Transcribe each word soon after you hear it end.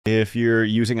If you're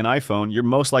using an iPhone, you're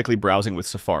most likely browsing with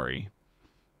Safari,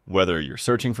 whether you're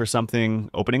searching for something,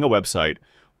 opening a website,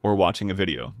 or watching a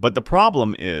video. But the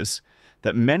problem is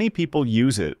that many people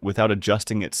use it without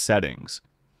adjusting its settings,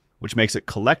 which makes it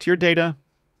collect your data,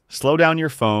 slow down your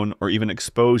phone, or even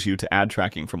expose you to ad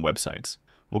tracking from websites.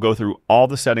 We'll go through all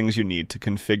the settings you need to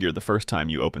configure the first time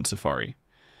you open Safari,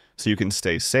 so you can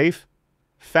stay safe,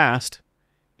 fast,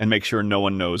 and make sure no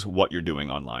one knows what you're doing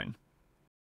online.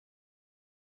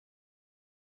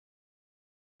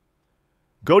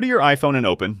 Go to your iPhone and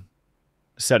open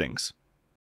Settings,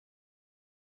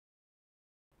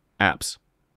 Apps,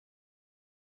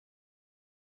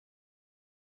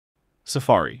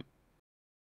 Safari.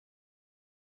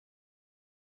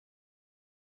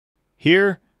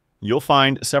 Here, you'll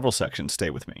find several sections. Stay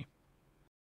with me.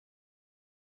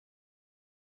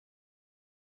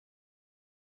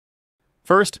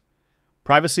 First,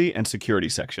 Privacy and Security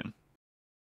section.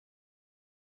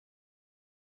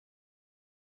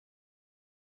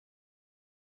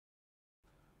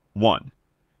 One,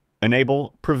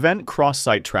 enable Prevent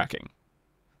Cross-Site Tracking.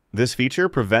 This feature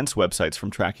prevents websites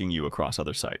from tracking you across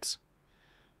other sites.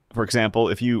 For example,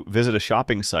 if you visit a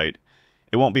shopping site,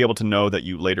 it won't be able to know that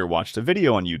you later watched a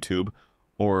video on YouTube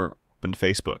or opened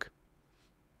Facebook.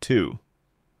 2,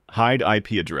 hide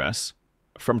IP address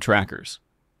from trackers.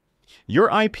 Your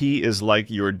IP is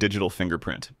like your digital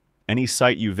fingerprint. Any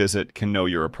site you visit can know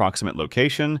your approximate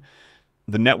location,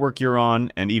 the network you're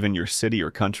on, and even your city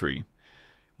or country.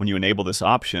 When you enable this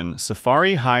option,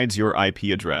 Safari hides your IP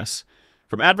address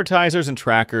from advertisers and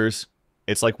trackers.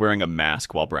 It's like wearing a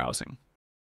mask while browsing.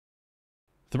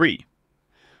 3,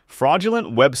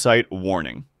 fraudulent website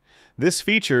warning. This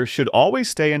feature should always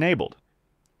stay enabled.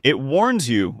 It warns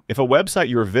you if a website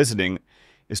you're visiting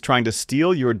is trying to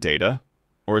steal your data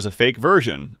or is a fake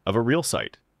version of a real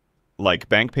site, like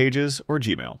bank pages or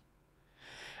Gmail.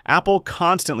 Apple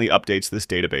constantly updates this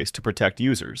database to protect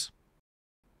users.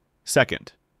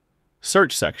 Second,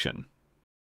 Search section.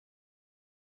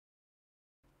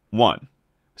 1,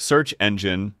 Search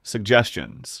engine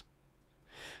suggestions.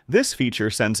 This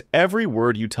feature sends every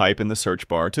word you type in the search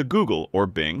bar to Google or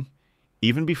Bing,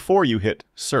 even before you hit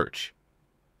search.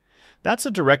 That's a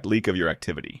direct leak of your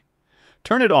activity.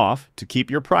 Turn it off to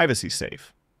keep your privacy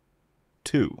safe.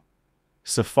 2,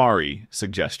 Safari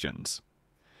suggestions.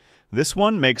 This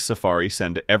one makes Safari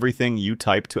send everything you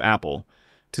type to Apple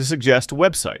to suggest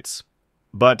websites.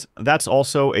 But that's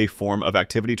also a form of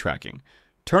activity tracking.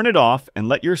 Turn it off and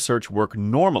let your search work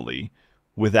normally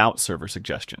without server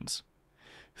suggestions.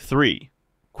 3,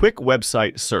 quick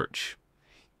website search.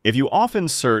 If you often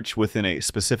search within a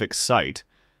specific site,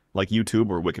 like YouTube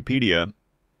or Wikipedia,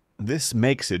 this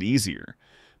makes it easier.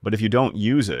 But if you don't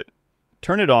use it,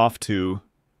 turn it off to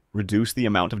reduce the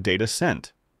amount of data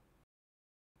sent.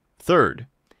 Third,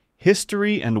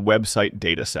 History and Website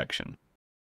Data section.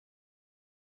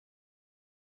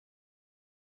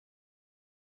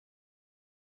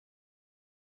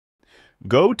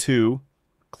 Go to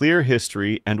Clear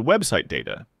History and Website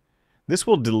Data. This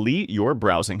will delete your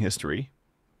browsing history,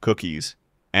 cookies,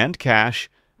 and cache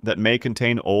that may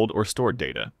contain old or stored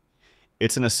data.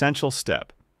 It's an essential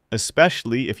step,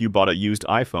 especially if you bought a used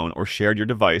iPhone or shared your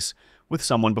device with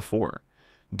someone before.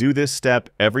 Do this step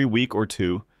every week or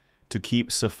two to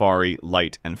keep Safari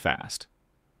light and fast.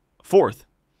 Fourth,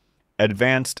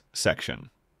 Advanced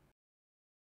section.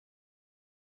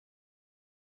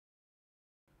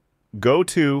 Go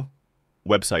to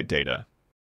Website Data.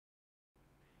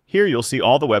 Here you'll see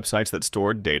all the websites that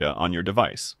stored data on your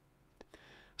device.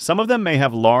 Some of them may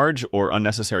have large or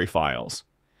unnecessary files.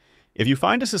 If you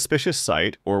find a suspicious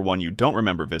site or one you don't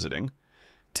remember visiting,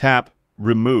 tap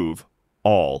Remove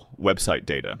All Website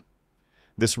Data.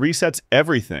 This resets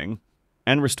everything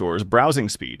and restores browsing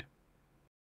speed.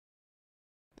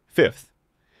 Fifth,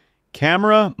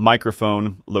 Camera,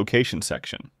 Microphone, Location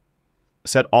section.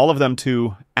 Set all of them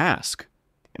to Ask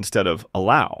instead of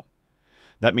Allow.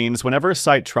 That means whenever a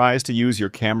site tries to use your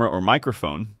camera or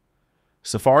microphone,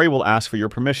 Safari will ask for your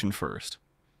permission first.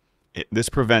 This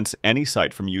prevents any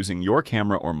site from using your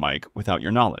camera or mic without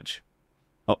your knowledge.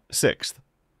 Sixth,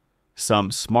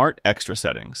 some smart extra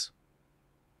settings.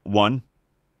 1,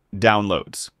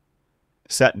 Downloads.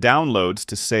 Set downloads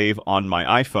to save on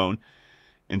my iPhone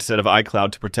instead of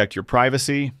iCloud to protect your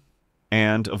privacy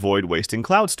and avoid wasting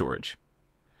cloud storage.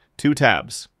 2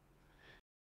 tabs.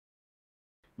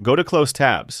 Go to Close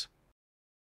Tabs.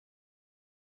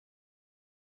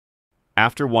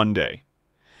 After 1 day.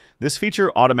 This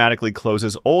feature automatically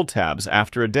closes old tabs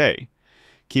after a day,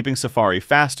 keeping Safari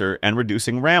faster and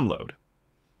reducing RAM load.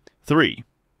 3,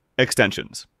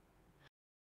 Extensions.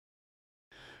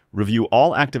 Review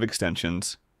all active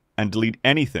extensions and delete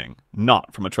anything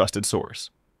not from a trusted source.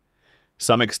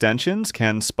 Some extensions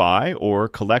can spy or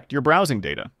collect your browsing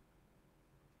data.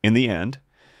 In the end,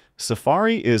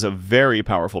 Safari is a very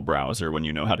powerful browser when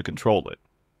you know how to control it.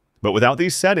 But without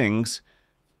these settings,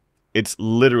 it's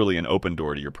literally an open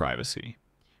door to your privacy.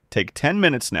 Take 10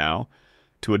 minutes now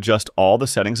to adjust all the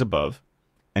settings above,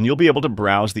 and you'll be able to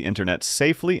browse the internet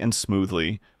safely and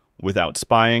smoothly without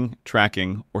spying,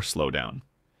 tracking, or slowdown.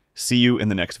 See you in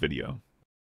the next video.